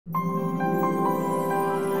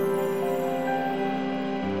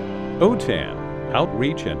OTAN,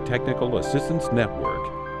 Outreach and Technical Assistance Network.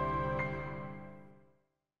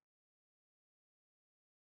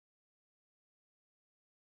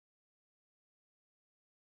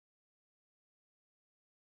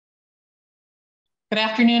 Good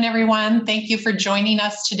afternoon, everyone. Thank you for joining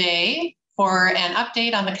us today for an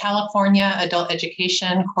update on the California Adult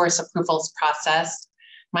Education Course Approvals process.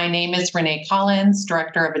 My name is Renee Collins,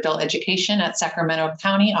 Director of Adult Education at Sacramento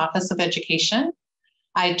County Office of Education.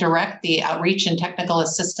 I direct the Outreach and Technical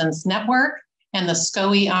Assistance Network and the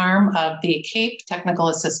SCOE arm of the CAPE Technical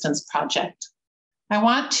Assistance Project. I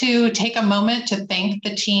want to take a moment to thank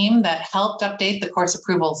the team that helped update the course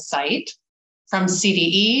approvals site. From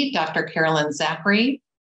CDE, Dr. Carolyn Zachary,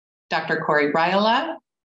 Dr. Corey Riola,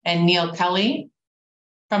 and Neil Kelly.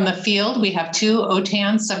 From the field, we have two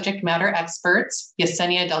OTAN subject matter experts,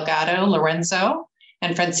 Yesenia Delgado Lorenzo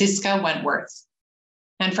and Francisca Wentworth.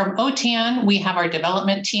 And from OTAN, we have our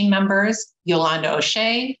development team members, Yolanda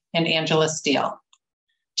O'Shea and Angela Steele.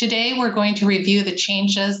 Today, we're going to review the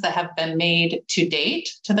changes that have been made to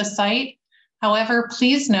date to the site. However,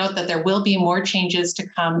 please note that there will be more changes to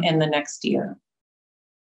come in the next year.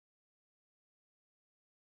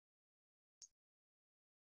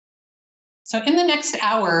 So in the next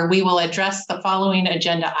hour, we will address the following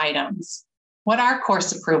agenda items. What are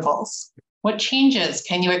course approvals? What changes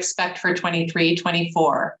can you expect for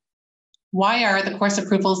 23-24? Why are the course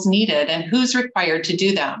approvals needed and who's required to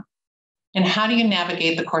do them? And how do you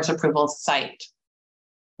navigate the course approvals site?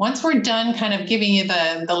 Once we're done kind of giving you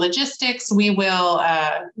the logistics,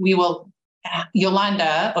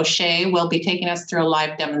 Yolanda O'Shea will be taking us through a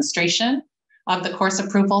live demonstration of the course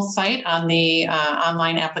approval site on the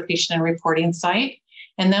online application and reporting site.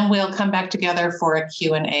 And then we'll come back together for a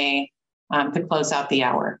Q&A to close out the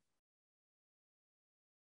hour.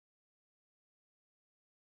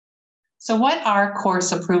 So what are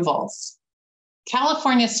course approvals?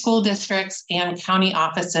 California school districts and county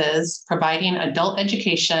offices providing adult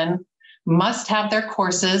education must have their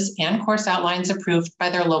courses and course outlines approved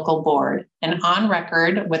by their local board and on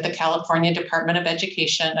record with the California Department of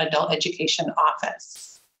Education Adult Education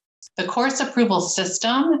Office. The course approval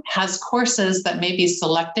system has courses that may be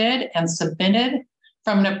selected and submitted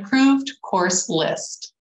from an approved course list.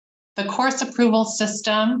 The course approval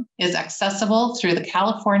system is accessible through the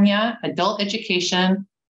California Adult Education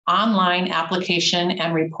online application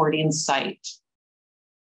and reporting site.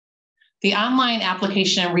 The online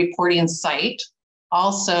application and reporting site,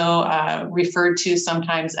 also referred to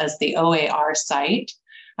sometimes as the OAR site,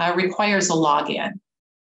 requires a login.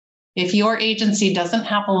 If your agency doesn't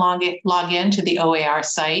have a login to the OAR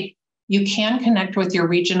site, you can connect with your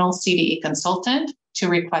regional CDE consultant to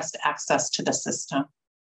request access to the system.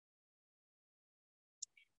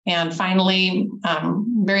 And finally,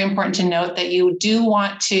 very important to note that you do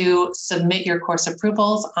want to submit your course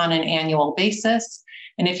approvals on an annual basis.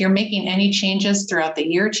 And if you're making any changes throughout the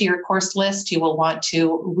year to your course list, you will want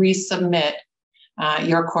to resubmit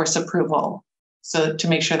your course approval so to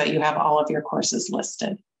make sure that you have all of your courses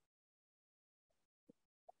listed.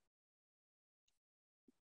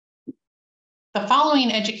 The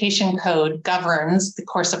following education code governs the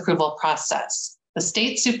course approval process. The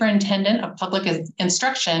State Superintendent of Public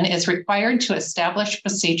Instruction is required to establish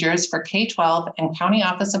procedures for K-12 and County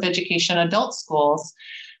Office of Education adult schools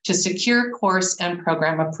to secure course and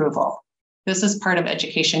program approval. This is part of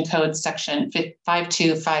Education Code Section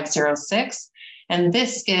 52506. And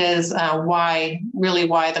this is why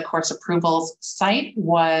the course approvals site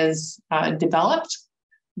was developed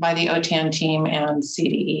by the OTAN team and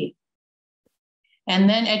CDE. And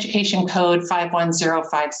then Education Code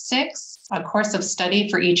 51056, a course of study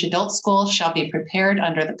for each adult school shall be prepared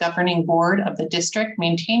under the governing board of the district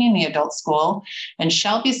maintaining the adult school and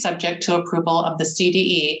shall be subject to approval of the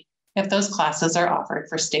CDE if those classes are offered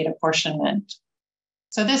for state apportionment.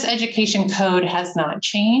 So this education code has not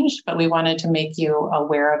changed, but we wanted to make you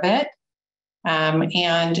aware of it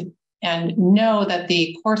and know that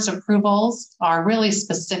the course approvals are really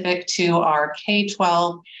specific to our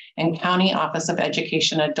K-12 and County Office of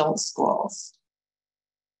Education adult schools.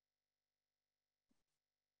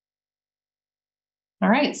 All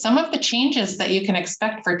right, some of the changes that you can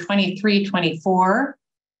expect for 23-24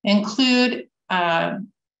 include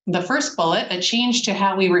the first bullet, a change to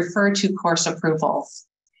how we refer to course approvals.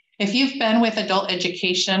 If you've been with adult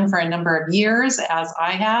education for a number of years, as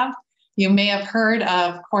I have, you may have heard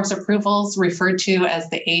of course approvals referred to as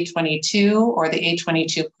the A22 or the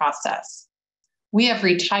A22 process. We have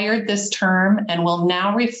retired this term and will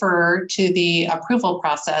now refer to the approval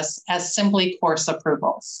process as simply course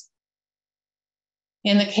approvals.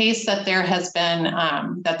 In the case that there have been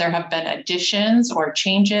additions or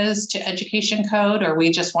changes to education code, or we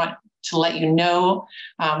just want to let you know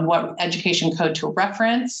what education code to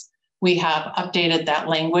reference, we have updated that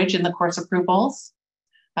language in the course approvals.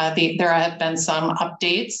 There have been some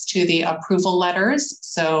updates to the approval letters.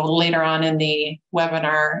 So later on in the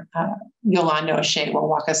webinar, Yolanda O'Shea will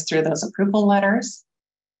walk us through those approval letters.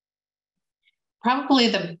 Probably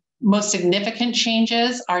the most significant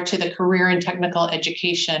changes are to the career and technical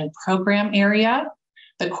education program area.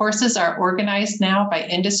 The courses are organized now by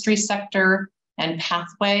industry sector and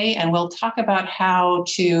pathway, and we'll talk about how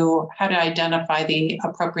to identify the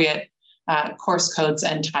appropriate course codes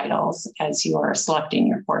and titles as you are selecting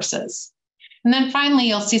your courses. And then finally,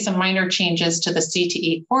 you'll see some minor changes to the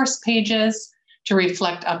CTE course pages to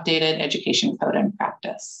reflect updated education code and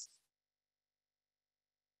practice.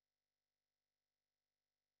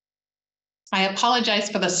 I apologize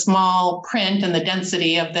for the small print and the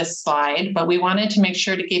density of this slide, but we wanted to make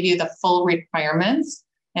sure to give you the full requirements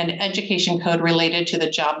and education code related to the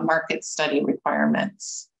job market study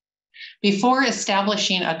requirements. Before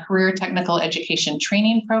establishing a career technical education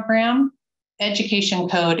training program, Education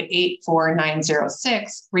Code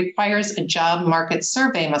 84906 requires a job market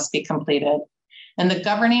survey must be completed, and the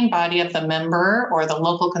governing body of the member or the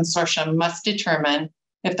local consortium must determine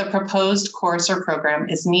if the proposed course or program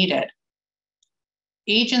is needed.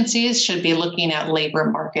 Agencies should be looking at labor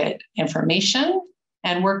market information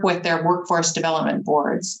and work with their workforce development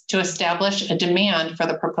boards to establish a demand for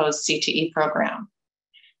the proposed CTE program.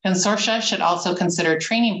 Consortia should also consider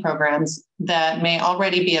training programs that may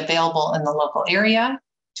already be available in the local area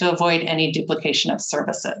to avoid any duplication of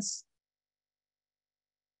services.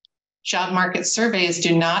 Job market surveys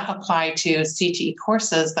do not apply to CTE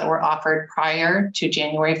courses that were offered prior to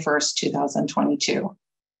January 1st, 2022.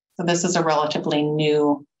 So this is a relatively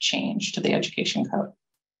new change to the education code.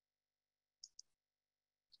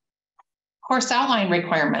 Course outline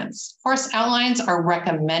requirements. Course outlines are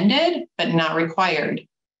recommended, but not required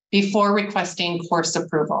before requesting course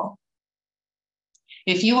approval.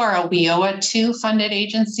 If you are a WIOA 2 funded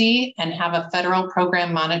agency and have a federal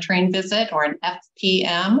program monitoring visit or an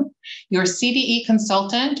FPM, your CDE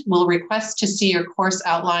consultant will request to see your course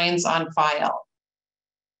outlines on file.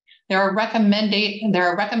 There are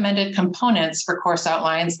recommended components for course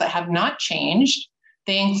outlines that have not changed.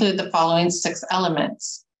 They include the following 6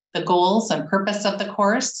 elements: the goals and purpose of the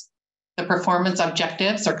course, the performance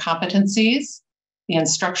objectives or competencies, the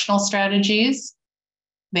instructional strategies,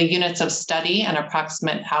 the units of study and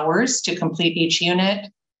approximate hours to complete each unit,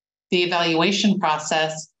 the evaluation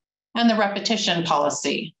process, and the repetition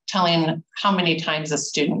policy, telling how many times a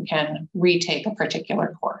student can retake a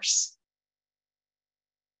particular course.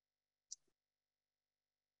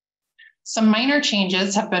 Some minor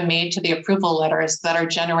changes have been made to the approval letters that are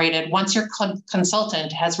generated once your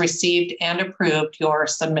consultant has received and approved your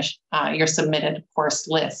submitted course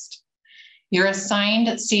list. Your assigned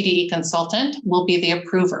CDE consultant will be the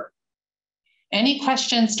approver. Any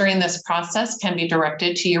questions during this process can be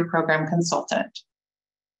directed to your program consultant.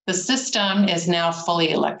 The system is now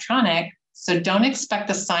fully electronic, so don't expect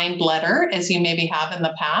a signed letter as you maybe have in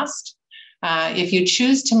the past. If you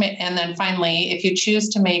choose to make, and then finally, if you choose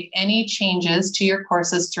to make any changes to your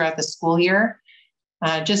courses throughout the school year,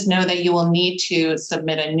 just know that you will need to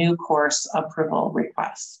submit a new course approval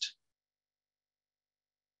request.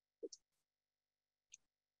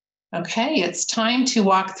 Okay, it's time to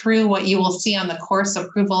walk through what you will see on the course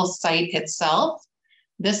approval site itself.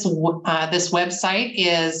 This website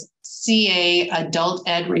is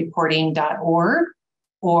caadultedreporting.org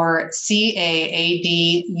or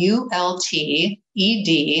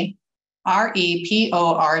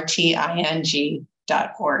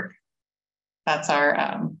caadultedreporting.org. That's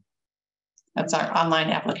our online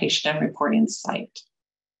application and reporting site.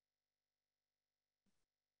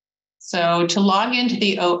 So to log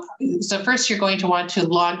into so first you're going to want to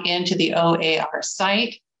log into the OAR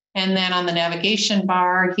site, and then on the navigation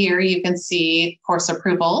bar here you can see course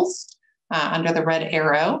approvals under the red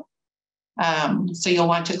arrow. So you'll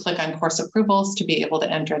want to click on course approvals to be able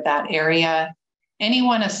to enter that area.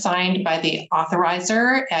 Anyone assigned by the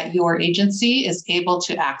authorizer at your agency is able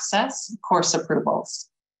to access course approvals.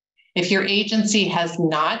 If your agency has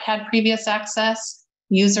not had previous access,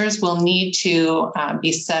 users will need to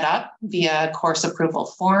be set up via course approval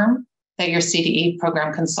form that your CDE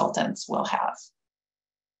program consultants will have.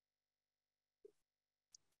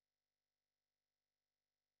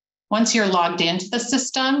 Once you're logged into the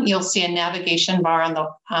system, you'll see a navigation bar on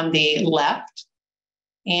the left.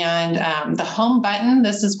 And the home button,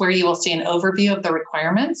 this is where you will see an overview of the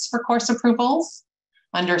requirements for course approvals.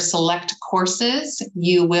 Under select courses,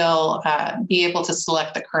 you will be able to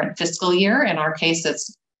select the current fiscal year. In our case,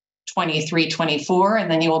 it's 23-24,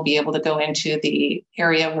 and then you will be able to go into the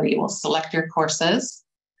area where you will select your courses.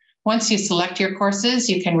 Once you select your courses,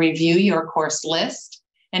 you can review your course list.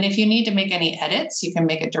 And if you need to make any edits, you can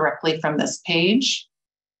make it directly from this page.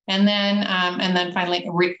 And then finally,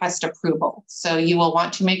 request approval. So you will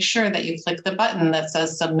want to make sure that you click the button that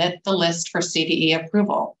says submit the list for CDE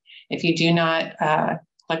approval. If you do not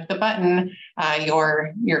click the button,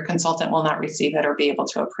 your consultant will not receive it or be able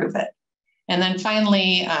to approve it. And then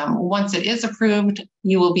finally, once it is approved,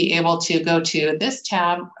 you will be able to go to this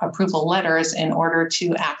tab, Approval Letters, in order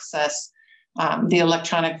to access the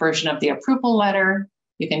electronic version of the approval letter.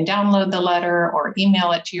 You can download the letter or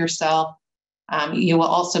email it to yourself. You will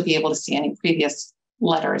also be able to see any previous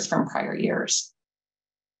letters from prior years.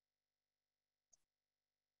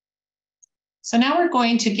 So now we're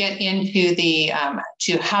going to get into the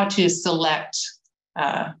to how to select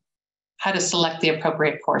the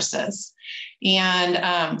appropriate courses. And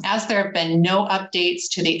as there have been no updates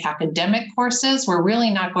to the academic courses, we're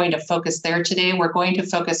really not going to focus there today. We're going to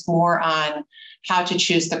focus more on how to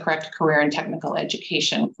choose the correct career and technical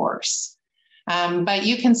education course. But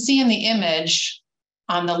you can see in the image,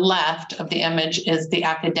 on the left of the image is the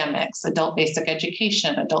academics, adult basic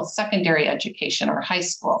education, adult secondary education or high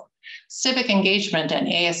school, civic engagement and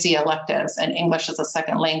ASE electives, and English as a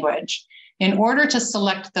second language. In order to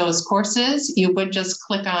select those courses, you would just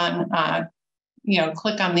click on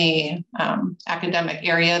the academic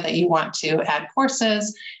area that you want to add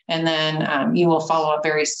courses, and then you will follow a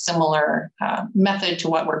very similar method to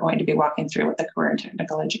what we're going to be walking through with the career and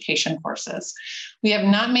technical education courses. We have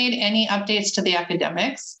not made any updates to the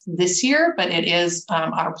academics this year, but it is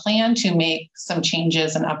our plan to make some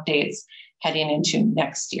changes and updates heading into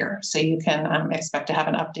next year. So you can expect to have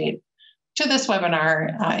an update to this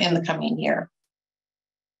webinar in the coming year.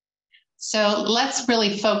 So let's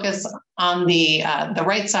really focus on the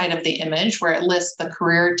right side of the image where it lists the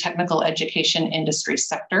career technical education industry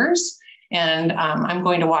sectors. And I'm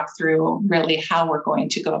going to walk through really how we're going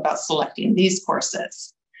to go about selecting these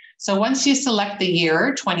courses. So once you select the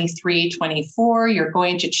year 23-24, you're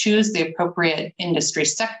going to choose the appropriate industry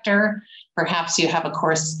sector. Perhaps you have a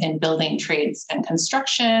course in building trades and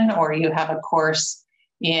construction, or you have a course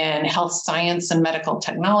in health science and medical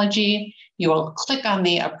technology. You will click on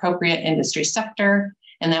the appropriate industry sector,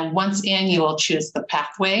 and then once in, you will choose the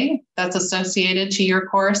pathway that's associated to your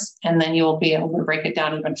course, and then you will be able to break it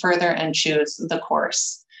down even further and choose the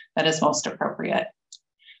course that is most appropriate.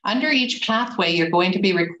 Under each pathway, you're going to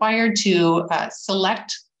be required to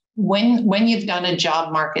select when you've done a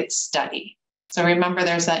job market study. So remember,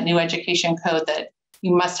 there's that new education code that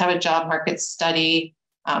you must have a job market study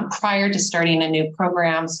prior to starting a new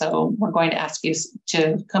program. So we're going to ask you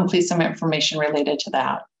to complete some information related to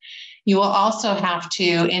that. You will also have to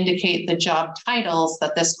indicate the job titles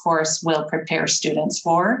that this course will prepare students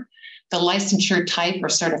for, the licensure type or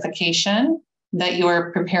certification that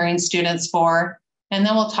you're preparing students for, and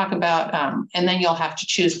then we'll talk about, and then you'll have to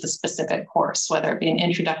choose the specific course, whether it be an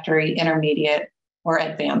introductory, intermediate, or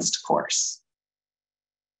advanced course.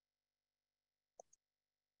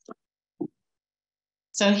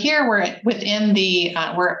 So here we're within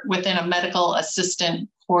a medical assistant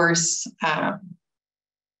course.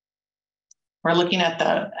 We're looking at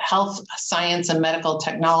the health science and medical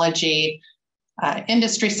technology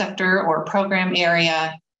industry sector or program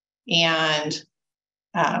area, and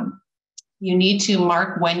you need to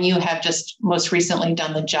mark when you have just most recently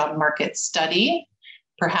done the job market study.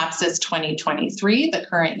 Perhaps it's 2023, the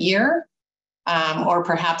current year, or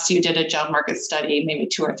perhaps you did a job market study maybe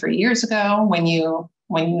 2 or 3 years ago when you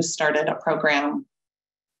started a program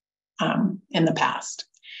in the past.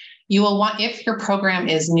 You will want, if your program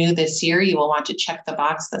is new this year, you will want to check the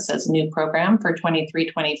box that says new program for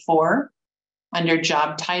 23-24. Under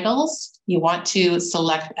job titles, you want to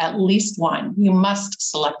select at least one. You must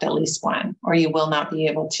select at least one, or you will not be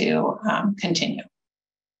able to continue.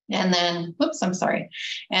 And then,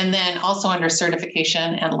 And then also under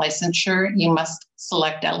certification and licensure, you must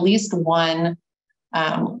select at least one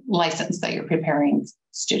license that you're preparing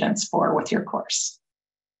students for with your course.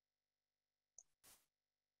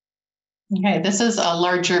 Okay, this is a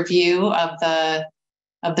larger view of the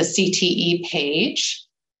CTE page.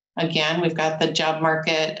 Again, we've got the job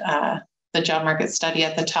market study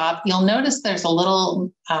at the top. You'll notice there's a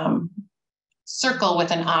little circle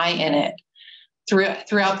with an I in it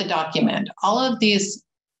throughout the document. All of these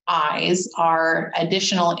I's are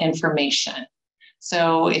additional information.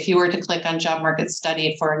 So if you were to click on job market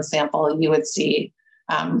study, for example, you would see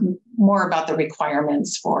more about the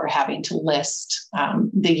requirements for having to list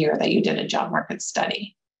the year that you did a job market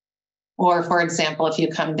study. Or for example, if you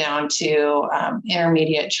come down to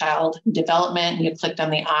intermediate child development and you clicked on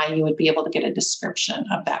the I, you would be able to get a description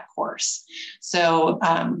of that course. So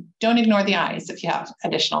don't ignore the I's if you have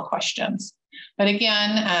additional questions. But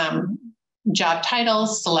again, job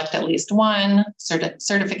titles, select at least one.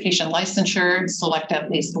 Certification licensure, select at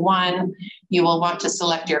least one. You will want to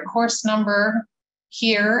select your course number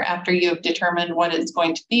here after you've determined what it's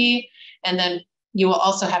going to be. And then you will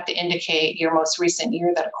also have to indicate your most recent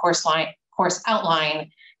year that a course outline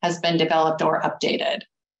has been developed or updated.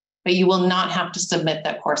 But you will not have to submit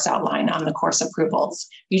that course outline on the course approvals.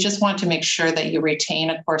 You just want to make sure that you retain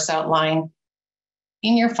a course outline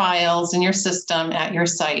in your files, in your system, at your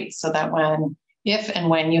site, so that if and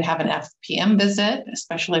when you have an FPM visit,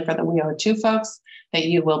 especially for the WEO2 folks, that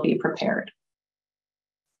you will be prepared.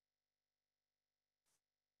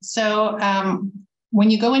 So when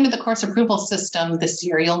you go into the course approval system this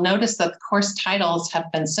year, you'll notice that the course titles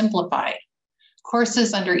have been simplified.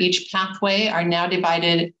 Courses under each pathway are now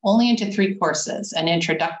divided only into 3 courses: an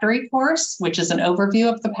introductory course, which is an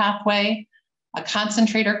overview of the pathway, a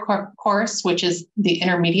concentrator course, which is the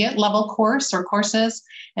intermediate level course or courses,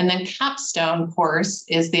 and then capstone course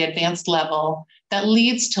is the advanced level that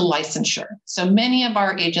leads to licensure. So many of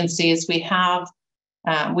our agencies, we have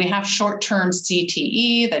short-term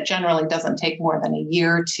CTE that generally doesn't take more than a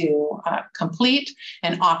year to complete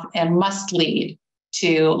and must lead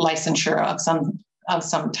to licensure of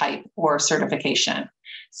some type or certification.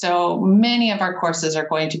 So many of our courses are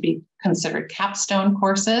going to be considered capstone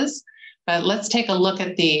courses, but let's take a look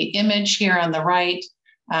at the image here on the right.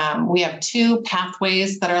 We have 2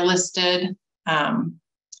 pathways that are listed.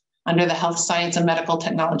 Under the health science and medical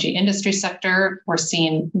technology industry sector, we're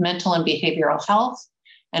seeing mental and behavioral health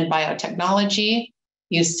and biotechnology.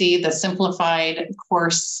 You see the simplified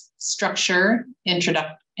course structure: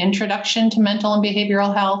 introduction to mental and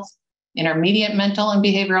behavioral health, intermediate mental and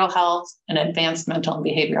behavioral health, and advanced mental and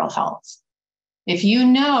behavioral health. If you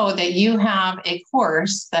know that you have a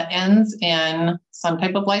course that ends in some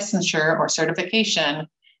type of licensure or certification,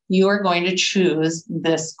 you are going to choose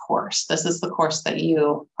this course. This is the course that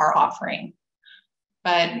you are offering.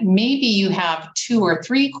 But maybe you have 2 or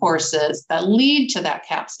 3 courses that lead to that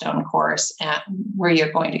capstone course where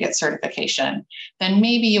you're going to get certification. Then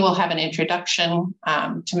maybe you will have an introduction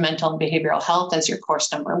to mental and behavioral health as your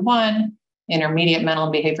course number 1, intermediate mental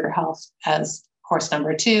and behavioral health as course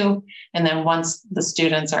number 2. And then once the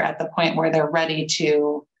students are at the point where they're ready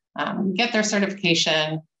to get their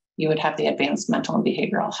certification, you would have the advanced mental and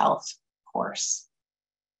behavioral health course.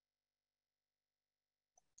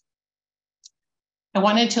 I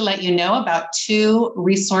wanted to let you know about 2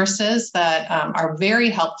 resources that are very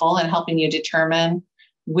helpful in helping you determine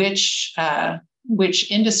which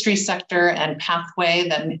industry sector and pathway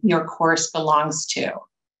that your course belongs to.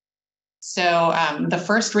 So the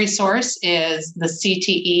first resource is the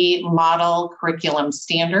CTE Model Curriculum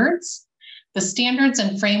Standards. The standards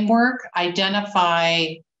and framework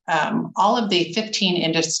identify all of the 15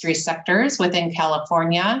 industry sectors within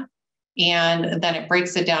California, and then it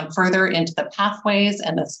breaks it down further into the pathways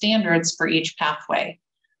and the standards for each pathway.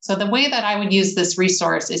 So the way that I would use this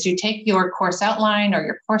resource is you take your course outline or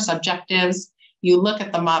your course objectives, you look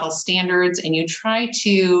at the model standards, and you try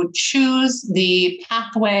to choose the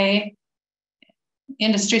pathway,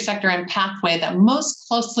 industry sector and pathway that most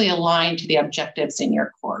closely align to the objectives in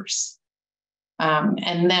your course.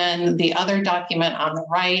 And then the other document on the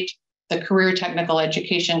right, the Career Technical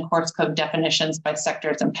Education Course Code Definitions by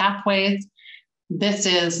Sectors and Pathways. This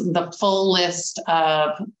is the full list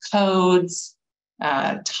of codes,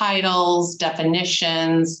 titles,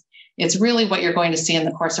 definitions. It's really what you're going to see in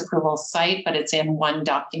the course approval site, but it's in one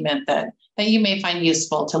document that you may find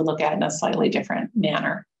useful to look at in a slightly different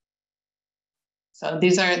manner. So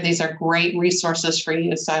these are great resources for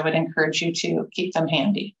you, so I would encourage you to keep them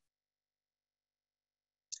handy.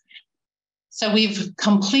 So we've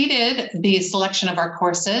completed the selection of our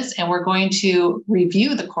courses, and we're going to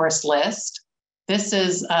review the course list. This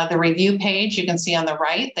is the review page you can see on the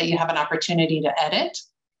right that you have an opportunity to edit.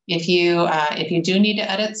 If you do need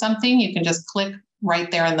to edit something, you can just click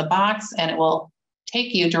right there in the box, and it will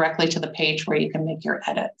take you directly to the page where you can make your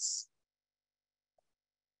edits.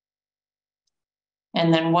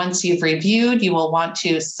 And then once you've reviewed, you will want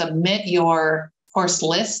to submit your course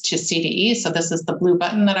list to CDE. So this is the blue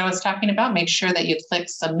button that I was talking about. Make sure that you click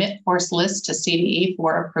Submit Course List to CDE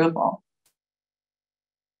for approval.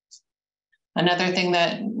 Another thing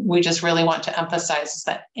that we just really want to emphasize is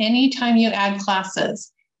that anytime you add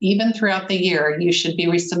classes, even throughout the year, you should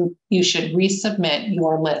resubmit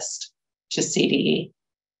your list. to CDE.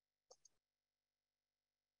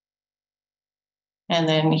 And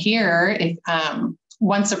then here, if,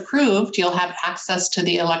 once approved, you'll have access to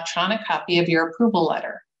the electronic copy of your approval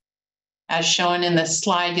letter. As shown in this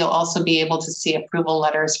slide, you'll also be able to see approval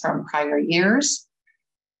letters from prior years.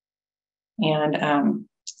 And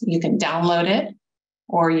you can download it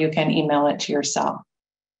or you can email it to yourself.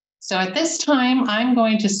 So at this time, I'm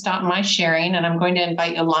going to stop my sharing and I'm going to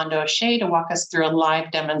invite Yolanda O'Shea to walk us through a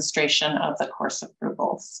live demonstration of the course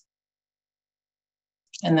approvals.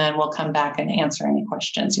 And then we'll come back and answer any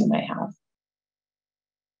questions you may have.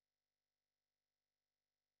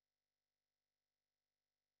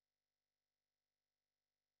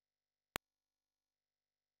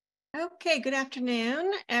 Okay, good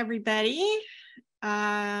afternoon, everybody.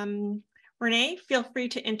 Renee, feel free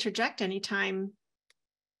to interject anytime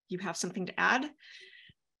you have something to add.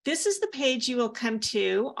 This is the page you will come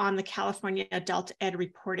to on the California Adult Ed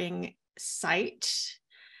Reporting site.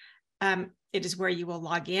 It is where you will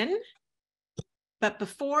log in. But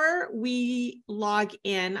before we log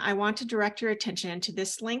in, I want to direct your attention to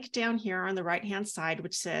this link down here on the right-hand side,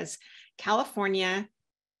 which says California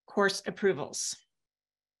Course Approvals.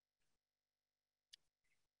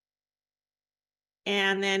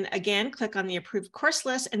 And then again, click on the approved course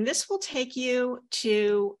list, and this will take you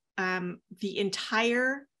to the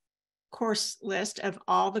entire course list of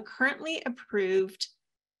all the currently approved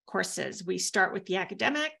courses. We start with the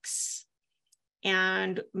academics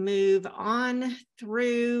and move on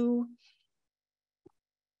through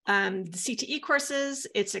the CTE courses.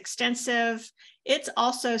 It's extensive. It's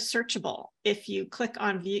also searchable. If you click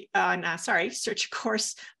on search a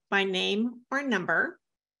course by name or number,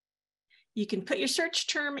 you can put your search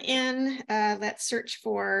term in. Let's search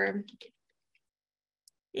for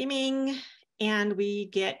gaming, and we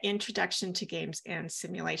get Introduction to Games and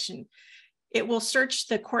Simulation. It will search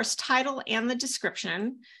the course title and the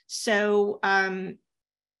description. So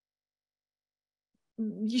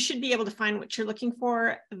you should be able to find what you're looking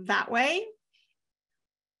for that way.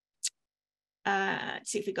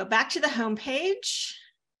 Let's see, if we go back to the home page,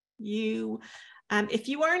 if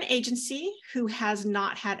you are an agency who has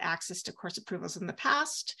not had access to course approvals in the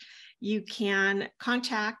past, you can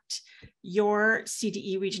contact your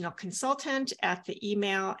CDE regional consultant at the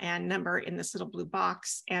email and number in this little blue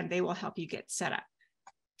box, and they will help you get set up.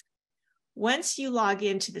 Once you log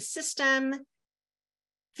into the system,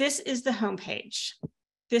 this is the home page.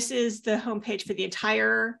 This is the home page for the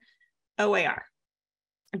entire OAR,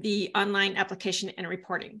 the Online Application and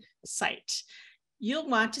Reporting site. You'll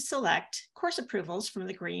want to select course approvals from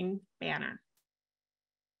the green banner,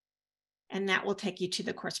 and that will take you to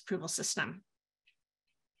the course approval system.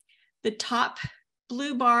 The top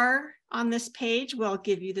blue bar on this page will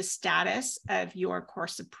give you the status of your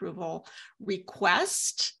course approval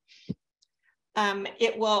request.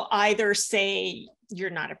 It will either say you're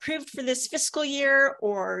not approved for this fiscal year,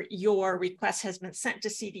 or your request has been sent to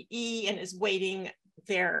CDE and is waiting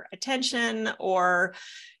their attention, or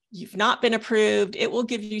you've not been approved. It will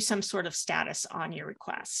give you some sort of status on your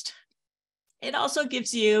request. It also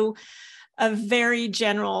gives you a very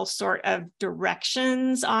general sort of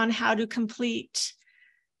directions on how to complete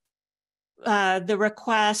the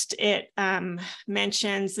request. It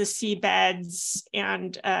mentions the seabeds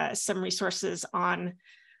and some resources on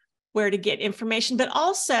where to get information, but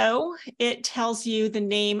also it tells you the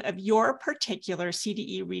name of your particular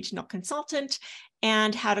CDE regional consultant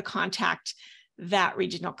and how to contact that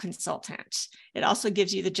regional consultant. It also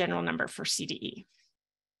gives you the general number for CDE.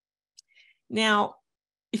 Now,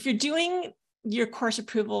 if you're doing your course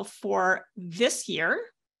approval for this year,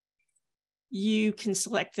 you can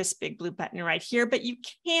select this big blue button right here, but you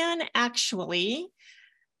can actually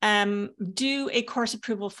do a course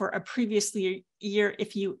approval for a previous year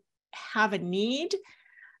if you have a need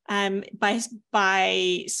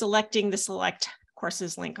by selecting the Select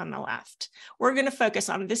Courses link on the left. We're going to focus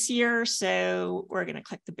on this year, so we're going to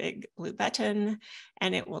click the big blue button,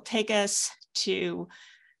 and it will take us to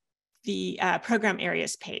the program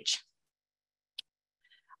areas page.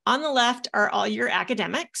 On the left are all your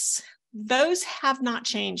academics. Those have not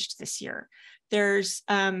changed this year. They're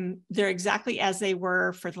exactly as they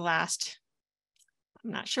were for the last,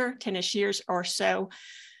 I'm not sure, 10-ish years or so.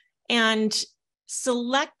 And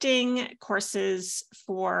selecting courses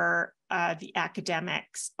for the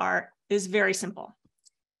academics is very simple.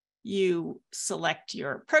 You select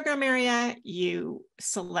your program area, you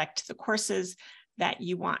select the courses that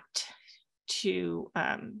you want to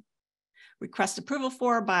request approval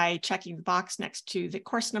for by checking the box next to the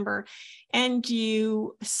course number, and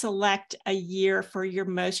you select a year for your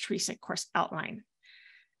most recent course outline.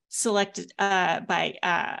 Select by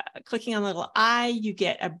clicking on the little I, you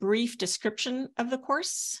get a brief description of the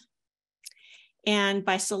course. And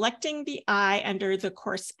by selecting the I under the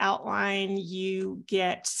course outline, you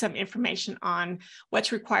get some information on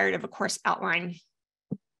what's required of a course outline.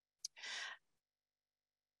 Let's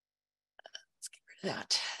get rid of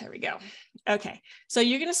that. There we go. Okay, so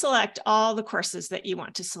you're going to select all the courses that you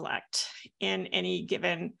want to select in any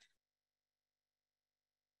given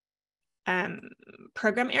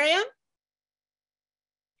program area.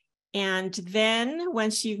 And then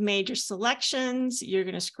once you've made your selections, you're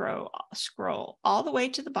going to scroll all the way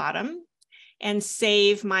to the bottom and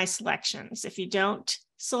save my selections. If you don't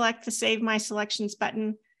select the Save My Selections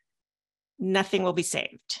button, nothing will be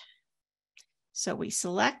saved. So we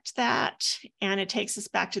select that, and it takes us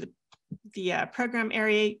back to the program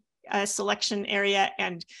area, selection area,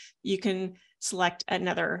 and you can select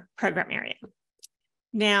another program area.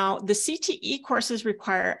 Now, the CTE courses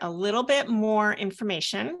require a little bit more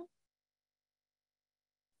information.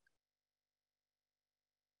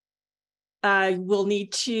 We'll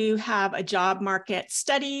need to have a job market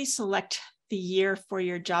study. Select the year for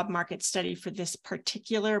your job market study for this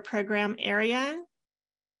particular program area.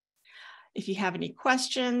 If you have any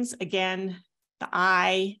questions, again, the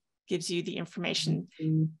I gives you the information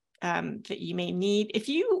that you may need. If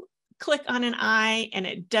you click on an I and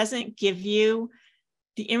it doesn't give you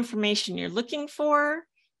the information you're looking for,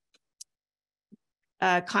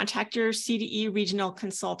 contact your CDE regional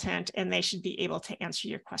consultant and they should be able to answer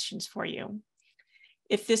your questions for you.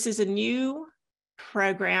 If this is a new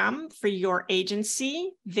program for your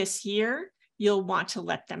agency this year, you'll want to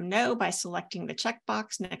let them know by selecting the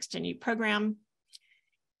checkbox next to new program.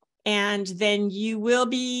 And then you will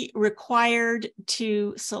be required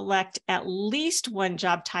to select at least one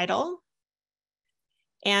job title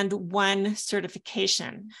and one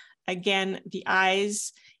certification. Again, the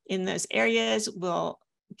I's in those areas will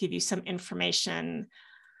give you some information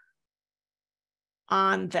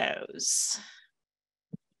on those.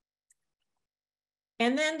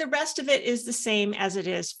 And then the rest of it is the same as it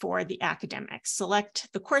is for the academics. Select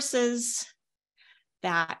the courses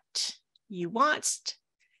that you want,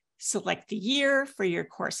 select the year for your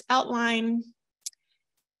course outline,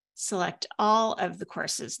 select all of the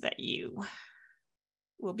courses that you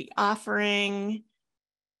will be offering,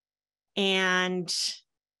 and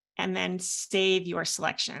then save your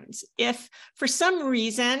selections. If for some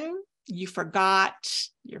reason you forgot,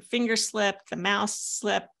 your finger slipped, the mouse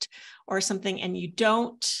slipped or something, and you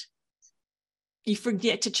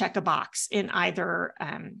forget to check a box in either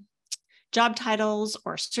job titles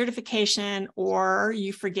or certification, or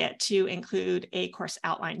you forget to include a course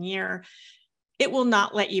outline year, it will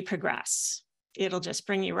not let you progress. It'll just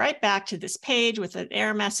bring you right back to this page with an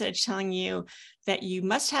error message telling you that you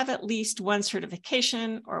must have at least one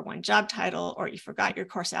certification or one job title, or you forgot your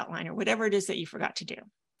course outline, or whatever it is that you forgot to do.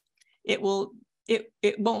 It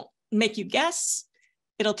won't make you guess.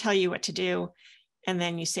 It'll tell you what to do. And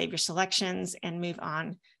then you save your selections and move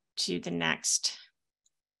on to the next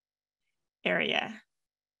area.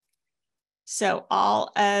 So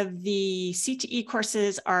all of the CTE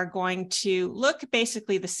courses are going to look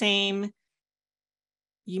basically the same.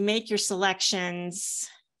 You make your selections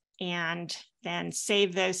and then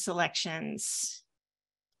save those selections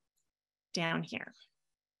down here.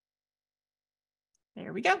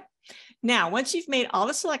 There we go. Now, once you've made all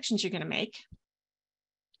the selections you're going to make,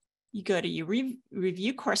 you go to your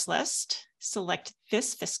review course list, select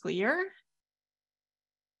this fiscal year,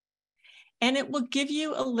 and it will give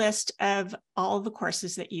you a list of all the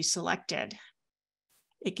courses that you selected.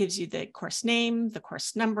 It gives you the course name, the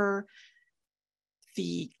course number,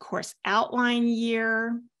 the course outline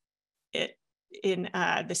year. In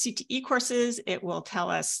the CTE courses, it will tell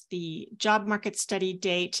us the job market study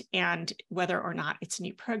date and whether or not it's a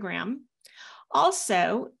new program.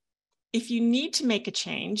 Also, if you need to make a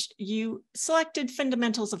change, you selected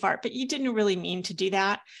fundamentals of art, but you didn't really mean to do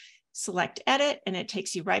that. Select edit, and it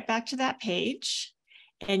takes you right back to that page.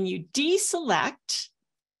 And you deselect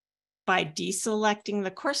by deselecting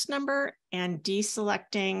the course number and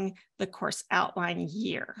deselecting the course outline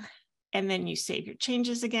year. And then you save your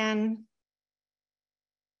changes again.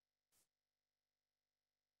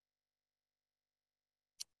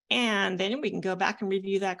 And then we can go back and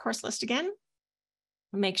review that course list again.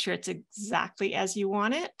 Make sure it's exactly as you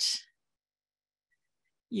want it.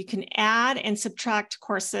 You can add and subtract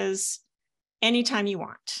courses anytime you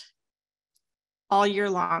want. All year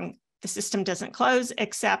long, the system doesn't close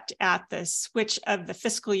except at the switch of the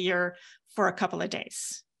fiscal year for a couple of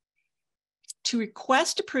days. To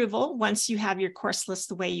request approval, once you have your course list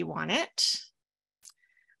the way you want it,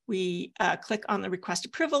 we click on the request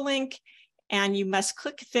approval link, and you must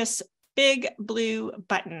click this big blue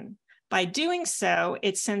button. By doing so,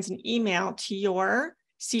 it sends an email to your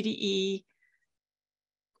CDE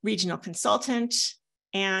regional consultant,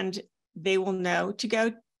 and they will know to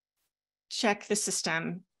go check the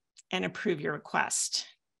system and approve your request.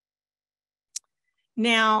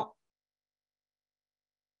 Now,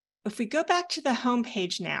 if we go back to the home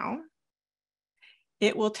page now,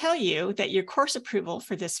 it will tell you that your course approval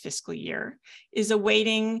for this fiscal year is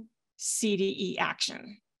awaiting CDE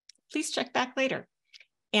action. Please check back later.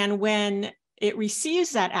 And when it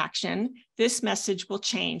receives that action, this message will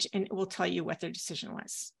change and it will tell you what their decision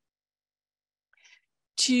was.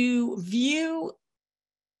 To view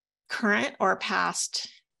current or past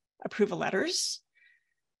approval letters,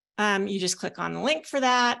 you just click on the link for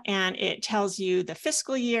that, and it tells you the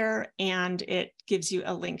fiscal year, and it gives you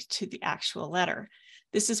a link to the actual letter.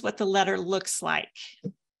 This is what the letter looks like.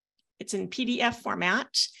 It's in PDF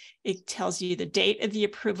format. It tells you the date of the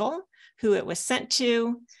approval, who it was sent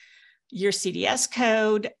to, your CDS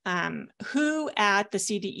code, who at the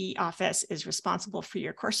CDE office is responsible for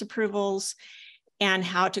your course approvals, and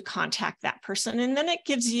how to contact that person. And then it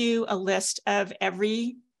gives you a list of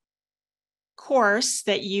every course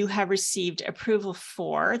that you have received approval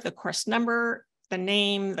for, the course number, the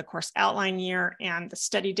name, the course outline year, and the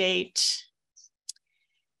study date.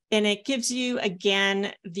 And it gives you,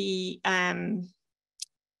 again, the ed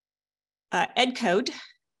code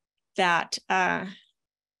that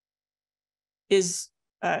is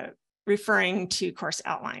referring to course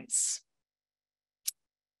outlines.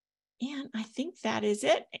 And I think that is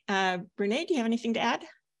it. Renee, do you have anything to add?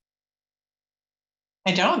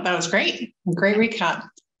 I don't. That was great. Great recap.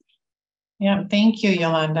 Yeah, thank you,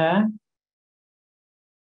 Yolanda.